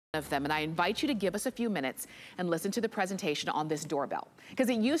of them, and I invite you to give us a few minutes and listen to the presentation on this doorbell. Because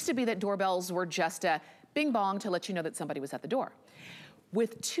it used to be that doorbells were just a bing bong to let you know that somebody was at the door.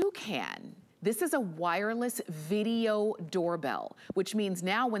 With Toucan, this is a wireless video doorbell, which means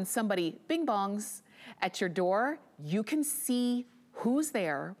now when somebody bing bongs at your door, you can see who's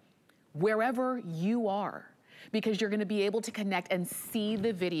there wherever you are, because you're gonna be able to connect and see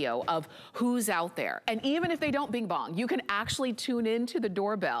the video of who's out there. And even if they don't bing bong, you can actually tune into the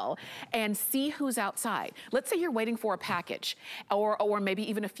doorbell and see who's outside. Let's say you're waiting for a package or maybe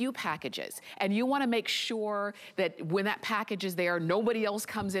even a few packages, and you wanna make sure that when that package is there, nobody else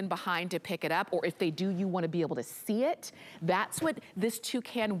comes in behind to pick it up, or if they do, you wanna be able to see it. That's what this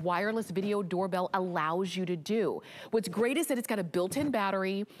Toucan wireless video doorbell allows you to do. What's great is that it's got a built-in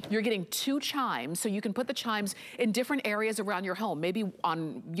battery. You're getting 2 chimes, so you can put the chimes in different areas around your home, maybe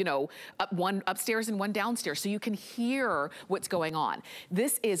on, you know, one upstairs and one downstairs, so you can hear what's going on.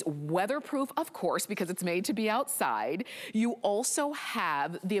 This is weatherproof, of course, because it's made to be outside. You also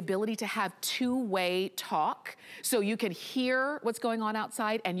have the ability to have 2-way talk, so you can hear what's going on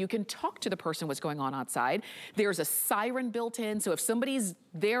outside and you can talk to the person what's going on outside. There's a siren built in, so if somebody's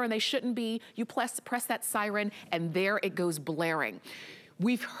there and they shouldn't be, you press that siren and there it goes blaring.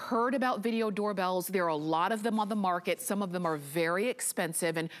 We've heard about video doorbells. There are a lot of them on the market. Some of them are very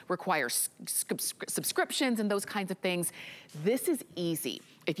expensive and require subscriptions and those kinds of things. This is easy.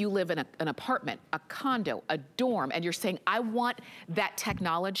 If you live in an apartment, a condo, a dorm, and you're saying, I want that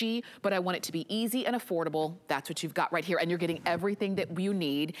technology, but I want it to be easy and affordable, that's what you've got right here. And you're getting everything that you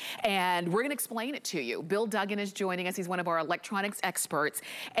need. And we're gonna explain it to you. Bill Duggan is joining us. He's one of our electronics experts.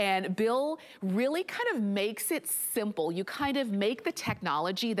 And Bill really kind of makes it simple. You kind of make the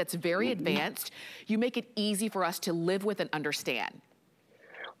technology that's very advanced, you make it easy for us to live with and understand.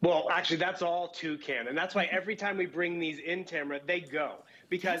 Well, actually, that's all Toucan. And that's why every time we bring these in, Tamara, they go.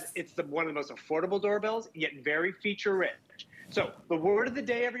 Because it's one of the most affordable doorbells, yet very feature-rich. So the word of the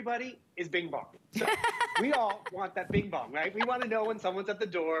day, everybody, is bing bong. So we all want that bing bong, right? We want to know when someone's at the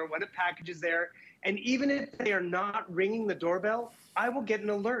door, when a package is there. And even if they are not ringing the doorbell, I will get an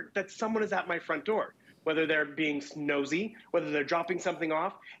alert that someone is at my front door, whether they're being nosy, whether they're dropping something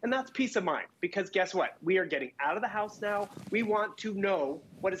off. And that's peace of mind, because guess what? We are getting out of the house now. We want to know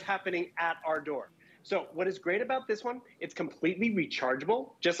what is happening at our door. So what is great about this one, it's completely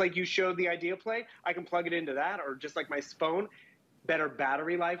rechargeable. Just like you showed the Idea Play, I can plug it into that, or just like my phone, better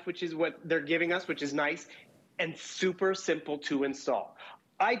battery life, which is what they're giving us, which is nice, and super simple to install.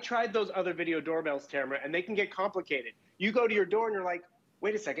 I tried those other video doorbells, Tamara, and they can get complicated. You go to your door and you're like,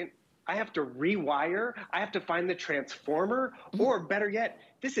 wait a second, I have to rewire, I have to find the transformer, or better yet,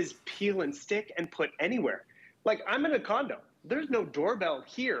 this is peel and stick and put anywhere. Like, I'm in a condo, there's no doorbell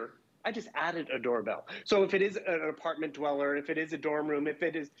here, I just added a doorbell. So if it is an apartment dweller, if it is a dorm room, if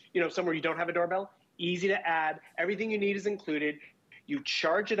it is, you know, somewhere you don't have a doorbell, easy to add, everything you need is included, you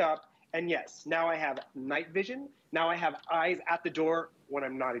charge it up, and yes, now I have night vision, now I have eyes at the door when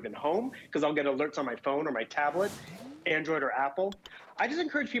I'm not even home, because I'll get alerts on my phone or my tablet, Android or Apple. I just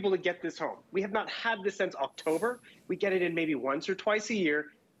encourage people to get this home. We have not had this since October. We get it in maybe once or twice a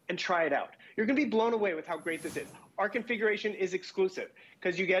year, and try it out. You're gonna be blown away with how great this is. Our configuration is exclusive,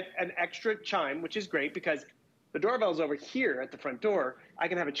 because you get an extra chime, which is great because the doorbell's over here at the front door. I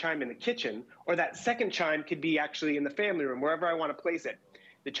can have a chime in the kitchen, or that second chime could be actually in the family room, wherever I want to place it.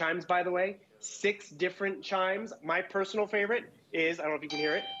 The chimes, by the way, 6 different chimes. My personal favorite is, I don't know if you can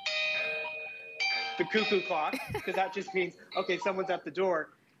hear it, the cuckoo clock, because that just means, okay, someone's at the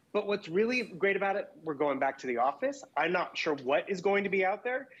door. But what's really great about it, we're going back to the office. I'm not sure what is going to be out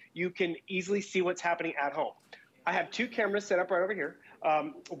there. You can easily see what's happening at home. I have 2 cameras set up right over here.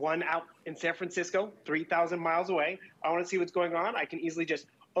 One out in San Francisco, 3,000 miles away. I want to see what's going on. I can easily just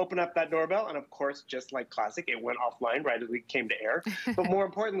open up that doorbell. And of course, just like classic, it went offline right as we came to air. But more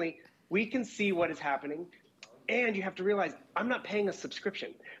importantly, we can see what is happening. And you have to realize, I'm not paying a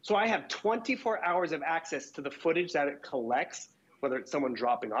subscription. So I have 24 hours of access to the footage that it collects, whether it's someone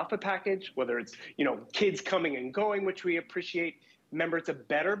dropping off a package, whether it's, you know, kids coming and going, which we appreciate. Remember, it's a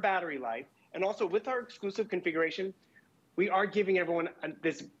better battery life. And also with our exclusive configuration, we are giving everyone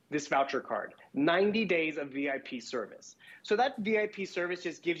this voucher card, 90 days of VIP service. So that VIP service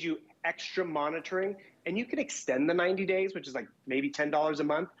just gives you extra monitoring, and you can extend the 90 days, which is like maybe $10 a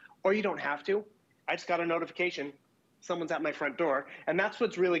month, or you don't have to. I just got a notification, someone's at my front door, and that's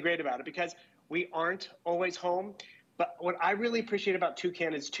what's really great about it, because we aren't always home. But what I really appreciate about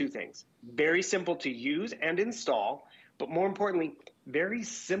Toucan is 2 things. Very simple to use and install, but more importantly, very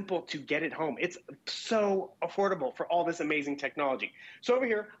simple to get it home. It's so affordable for all this amazing technology. So over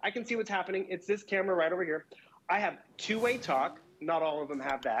here, I can see what's happening. It's this camera right over here. I have 2-way talk. not all of them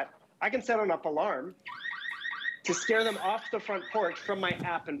have that. I can set an alarm to scare them off the front porch from my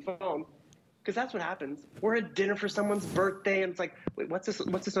app and phone, because that's what happens. We're at dinner for someone's birthday, and it's like, wait, what's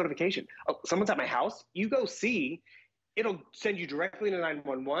this notification? Oh, someone's at my house? You go see. It'll send you directly to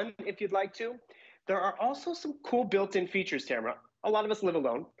 911 if you'd like to. There are also some cool built-in features, Tamara. A lot of us live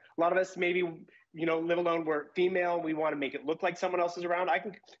alone. A lot of us maybe, live alone. We're female. We want to make it look like someone else is around.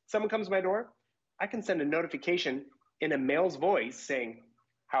 Someone comes to my door, I can send a notification in a male's voice saying,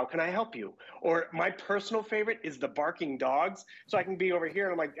 how can I help you? Or my personal favorite is the barking dogs. So I can be over here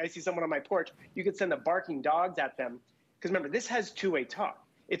and I'm like, I see someone on my porch. You could send the barking dogs at them. Because remember, this has two-way talk.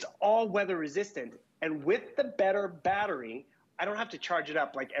 It's all weather resistant. And with the better battery, I don't have to charge it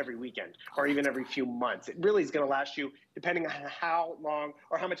up like every weekend or even every few months. It really is going to last you depending on how long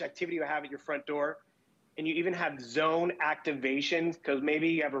or how much activity you have at your front door. And you even have zone activations because maybe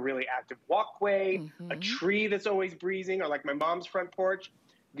you have a really active walkway, a tree that's always breezing, or like my mom's front porch.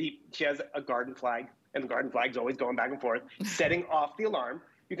 She has a garden flag, and the garden flag's always going back and forth, setting off the alarm.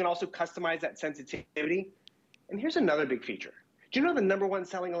 You can also customize that sensitivity. And here's another big feature. Do you know the #1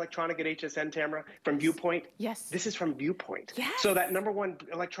 selling electronic at HSN, Tamara, from Viewpoint? Yes. This is from Viewpoint. Yes. So that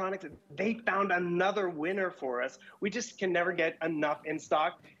 #1 electronics, they found another winner for us. We just can never get enough in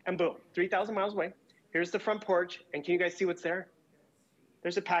stock. And boom, 3,000 miles away. Here's the front porch. And can you guys see what's there?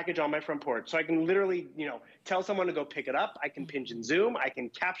 There's a package on my front porch. So I can literally, tell someone to go pick it up. I can pinch and zoom. I can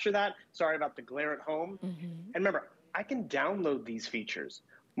capture that. Sorry about the glare at home. And remember, I can download these features.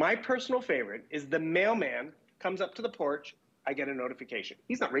 My personal favorite is the mailman comes up to the porch. I get a notification.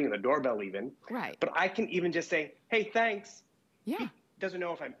 He's not ringing the doorbell even. Right. But I can even just say, hey, thanks. Yeah. He doesn't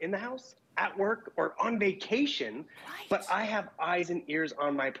know if I'm in the house, at work, or on vacation. Right. But I have eyes and ears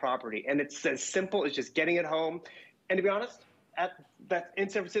on my property. And it's as simple as just getting it home. And to be honest, in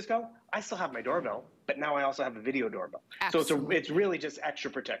San Francisco, I still have my doorbell, but now I also have a video doorbell. Absolutely. So it's really just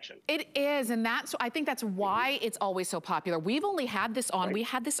extra protection. It is, and I think that's why it's always so popular. We've only had this on, we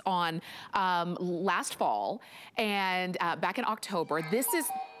had this on last fall, and back in October. This is,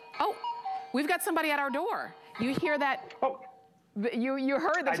 we've got somebody at our door. You hear that? Oh. You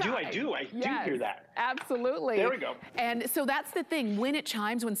heard the chime. I do hear that. Absolutely. There we go. And so that's the thing. When it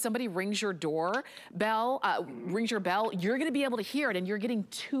chimes, when somebody rings your doorbell, you're going to be able to hear it, and you're getting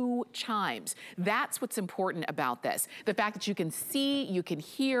 2 chimes. That's what's important about this. The fact that you can see, you can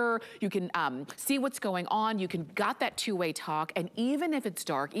hear, you can see what's going on. You got that two-way talk, and even if it's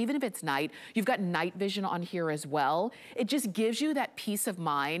dark, even if it's night, you've got night vision on here as well. It just gives you that peace of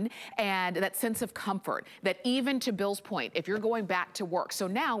mind and that sense of comfort that even to Bill's point, if you're going back to work. So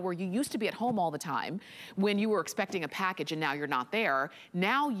now where you used to be at home all the time when you were expecting a package and now you're not there,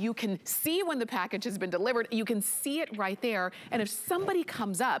 now you can see when the package has been delivered. You can see it right there. And if somebody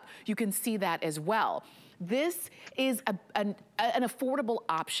comes up, you can see that as well. This is an affordable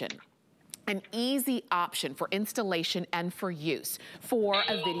option. An easy option for installation and for use for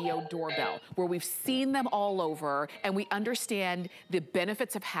a video doorbell, where we've seen them all over and we understand the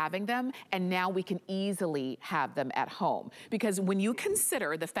benefits of having them, and now we can easily have them at home. Because when you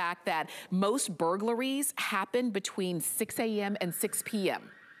consider the fact that most burglaries happen between 6 a.m. and 6 p.m.,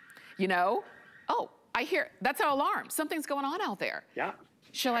 I hear, that's our alarm. Something's going on out there. Yeah.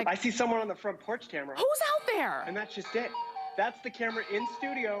 I see someone on the front porch, Tamara. Who's out there? And that's just it. That's the camera in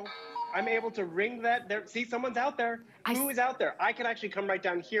studio. I'm able to ring that. See, someone's out there. Who is out there? I can actually come right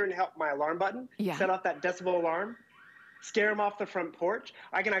down here and help my alarm button, set off that decibel alarm, scare them off the front porch.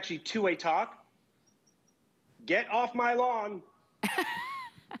 I can actually two-way talk. Get off my lawn.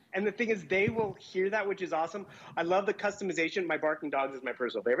 And the thing is, they will hear that, which is awesome. I love the customization. My barking dogs is my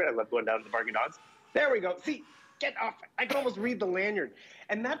personal favorite. I love going down to the barking dogs. There we go. See, get off. I can almost read the lanyard.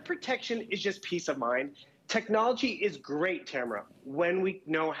 And that protection is just peace of mind. Technology is great, Tamara, when we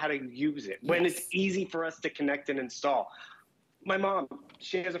know how to use it, when it's easy for us to connect and install. My mom,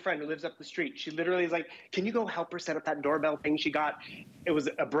 she has a friend who lives up the street. She literally is like, can you go help her set up that doorbell thing she got? It was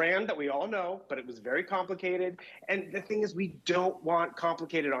a brand that we all know, but it was very complicated. And the thing is, we don't want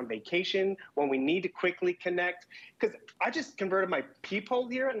complicated on vacation when we need to quickly connect. Because I just converted my peephole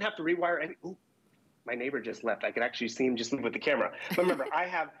here and have to rewire. And ooh, my neighbor just left. I could actually see him just with the camera. But remember, I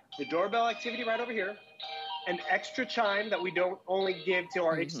have the doorbell activity right over here. An extra chime that we don't only give to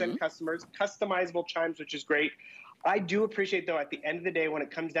our HSN customers, customizable chimes, which is great. I do appreciate, though, at the end of the day, when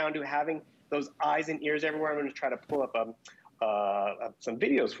it comes down to having those eyes and ears everywhere, I'm going to try to pull up some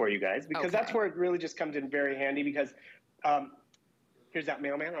videos for you guys, because that's where it really just comes in very handy, because here's that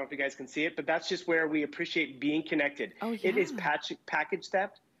mailman. I don't know if you guys can see it, but that's just where we appreciate being connected. It is package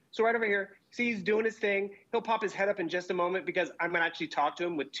theft. So right over here, see, he's doing his thing. He'll pop his head up in just a moment, because I'm going to actually talk to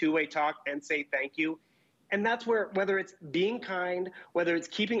him with two-way talk and say thank you. And that's where, whether it's being kind, whether it's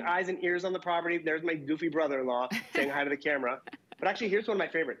keeping eyes and ears on the property, there's my goofy brother-in-law saying hi to the camera. But actually, here's one of my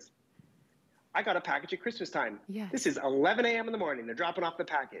favorites. I got a package at Christmas time. Yes. This is 11 a.m. in the morning. They're dropping off the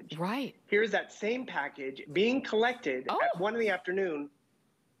package. Right. Here's that same package being collected at 1 in the afternoon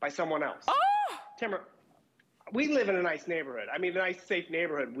by someone else. Oh! Tamara, we live in a nice neighborhood. I mean, a nice, safe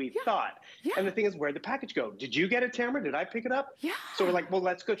neighborhood, we thought. Yeah. And the thing is, where'd the package go? Did you get it, Tamara? Did I pick it up? Yeah. So we're like, well,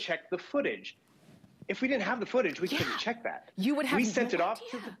 let's go check the footage. If we didn't have the footage, we couldn't check that. You would have we sent it off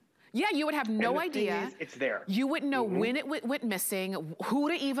to the... Yeah, you would have no idea. Thing is, it's there. You wouldn't know when it went missing, who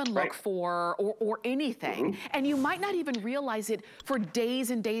to even look for, or anything. And you might not even realize it for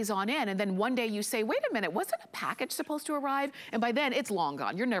days and days on end. And then one day you say, wait a minute, wasn't a package supposed to arrive? And by then it's long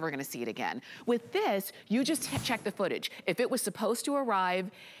gone. You're never gonna see it again. With this, you just check the footage. If it was supposed to arrive,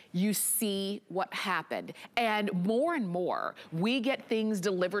 you see what happened. And more, we get things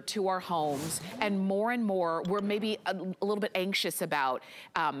delivered to our homes, and more, we're maybe a little bit anxious about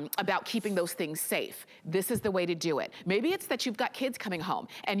keeping those things safe. This is the way to do it. Maybe it's that you've got kids coming home,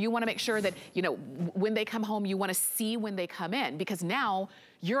 and you wanna make sure that, you know, when they come home, you wanna see when they come in, because now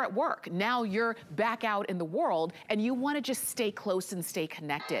you're at work. Now you're back out in the world, and you wanna just stay close and stay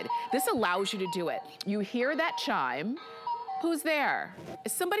connected. This allows you to do it. You hear that chime. Who's there?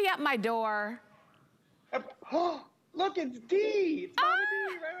 Is somebody at my door? Oh, look, it's Dee. It's Mama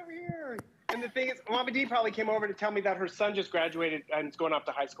Dee right over here. And the thing is, Mama Dee probably came over to tell me that her son just graduated and is going off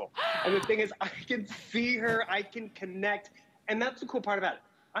to high school. And the thing is, I can see her, I can connect. And that's the cool part about it.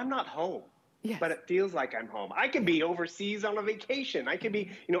 I'm not home, but it feels like I'm home. I could be overseas on a vacation. I could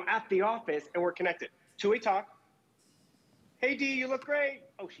be, you know, at the office, and we're connected. Two-way talk. Hey, Dee, you look great.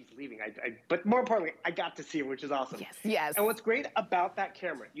 Oh, she's leaving. But more importantly, I got to see her, which is awesome. Yes. And what's great about that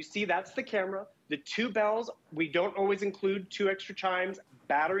camera, you see that's the camera. The 2 bells, we don't always include 2 extra chimes.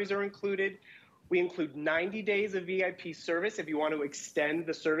 Batteries are included. We include 90 days of VIP service if you want to extend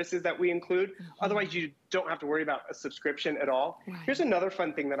the services that we include. Otherwise, you don't have to worry about a subscription at all. Here's another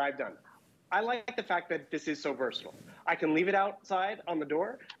fun thing that I've done. I like the fact that this is so versatile. I can leave it outside on the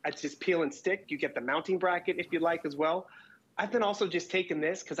door. It's just peel and stick. You get the mounting bracket if you like as well. I've been also just taking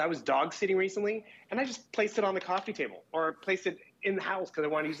this because I was dog sitting recently, and I just placed it on the coffee table or placed it in the house because I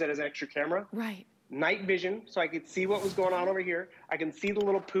want to use that as an extra camera. Right. Night vision, so I could see what was going on over here. I can see the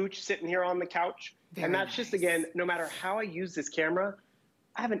little pooch sitting here on the couch. And that's just, again, no matter how I use this camera,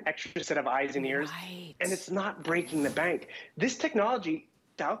 I have an extra set of eyes and ears, and it's not breaking the bank. This technology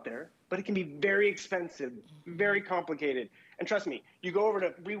is out there, but it can be very expensive, very complicated. And trust me, you go over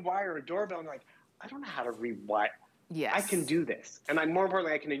to rewire a doorbell and you're like, I don't know how to rewire. Yes. I can do this. And more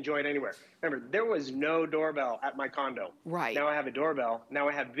importantly, I can enjoy it anywhere. Remember, there was no doorbell at my condo. Right. Now I have a doorbell. Now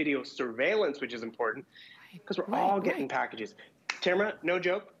I have video surveillance, which is important because we're all getting packages. Tamara, no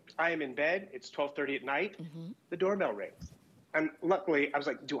joke. I am in bed. It's 12:30 at night. The doorbell rings. And luckily, I was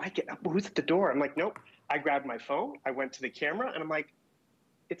like, do I get up? Who's at the door? I'm like, nope. I grabbed my phone. I went to the camera, and I'm like,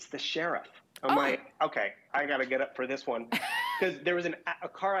 it's the sheriff. I'm like, okay, I got to get up for this one. Because there was a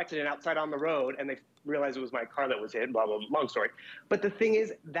car accident outside on the road, and they realized it was my car that was hit, blah, blah, blah, long story. But the thing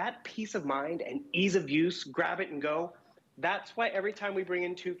is, that peace of mind and ease of use, grab it and go, that's why every time we bring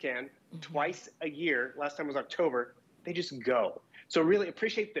in Toucan, twice a year, last time was October, they just go. So really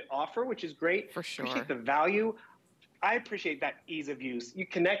appreciate the offer, which is great. For sure. Appreciate the value. I appreciate that ease of use. You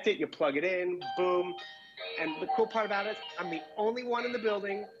connect it, you plug it in, boom. And the cool part about it, I'm the only one in the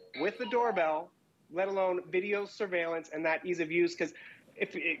building with the doorbell, let alone video surveillance and that ease of use. Because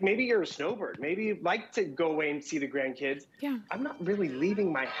maybe you're a snowbird, maybe you'd like to go away and see the grandkids. Yeah. I'm not really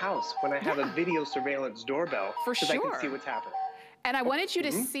leaving my house when I have a video surveillance doorbell. For sure. Because I can see what's happening. And I wanted you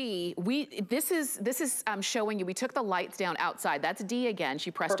to see, this is showing you, we took the lights down outside. That's Dee again. She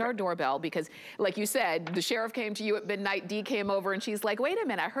pressed our doorbell because, like you said, the sheriff came to you at midnight. Dee came over and she's like, wait a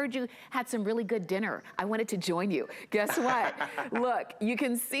minute, I heard you had some really good dinner. I wanted to join you. Guess what? Look, you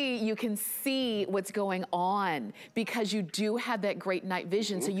can see what's going on because you do have that great night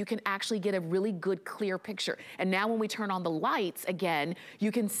vision, so you can actually get a really good, clear picture. And now when we turn on the lights again,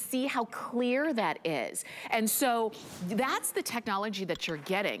 you can see how clear that is. And so that's the technology that you're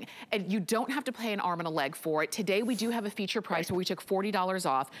getting, and you don't have to pay an arm and a leg for it. Today we do have a feature price where we took $40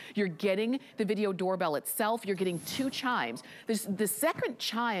 off. You're getting the video doorbell itself. You're getting 2 chimes. The second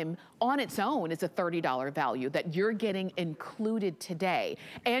chime on its own is a $30 value that you're getting included today.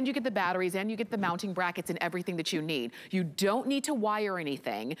 And you get the batteries and you get the mounting brackets and everything that you need. You don't need to wire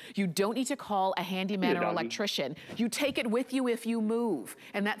anything. You don't need to call a handyman or electrician. You take it with you if you move.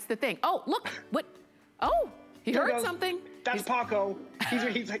 And that's the thing. Oh, look, what? Oh, he heard something. That's Paco.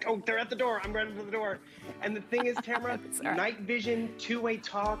 He's like, oh, they're at the door. I'm running to the door. And the thing is, Tamara, right. night vision, two-way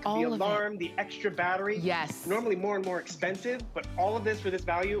talk, All the of alarm, the extra battery. Yes. Normally more and more expensive, but all of this for this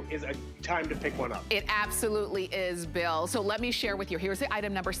value is a time to pick one up. It absolutely is, Bill. So let me share with you. Here's the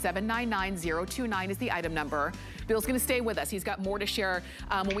item number. 799029 is the item number. Bill's gonna stay with us. He's got more to share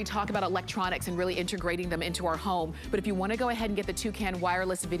when we talk about electronics and really integrating them into our home. But if you wanna go ahead and get the Toucan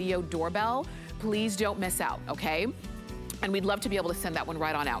wireless video doorbell, please don't miss out, okay? And we'd love to be able to send that one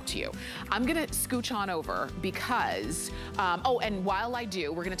right on out to you. I'm gonna scooch on over because, oh, and while I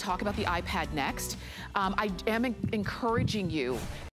do, we're gonna talk about the iPad next. I am encouraging you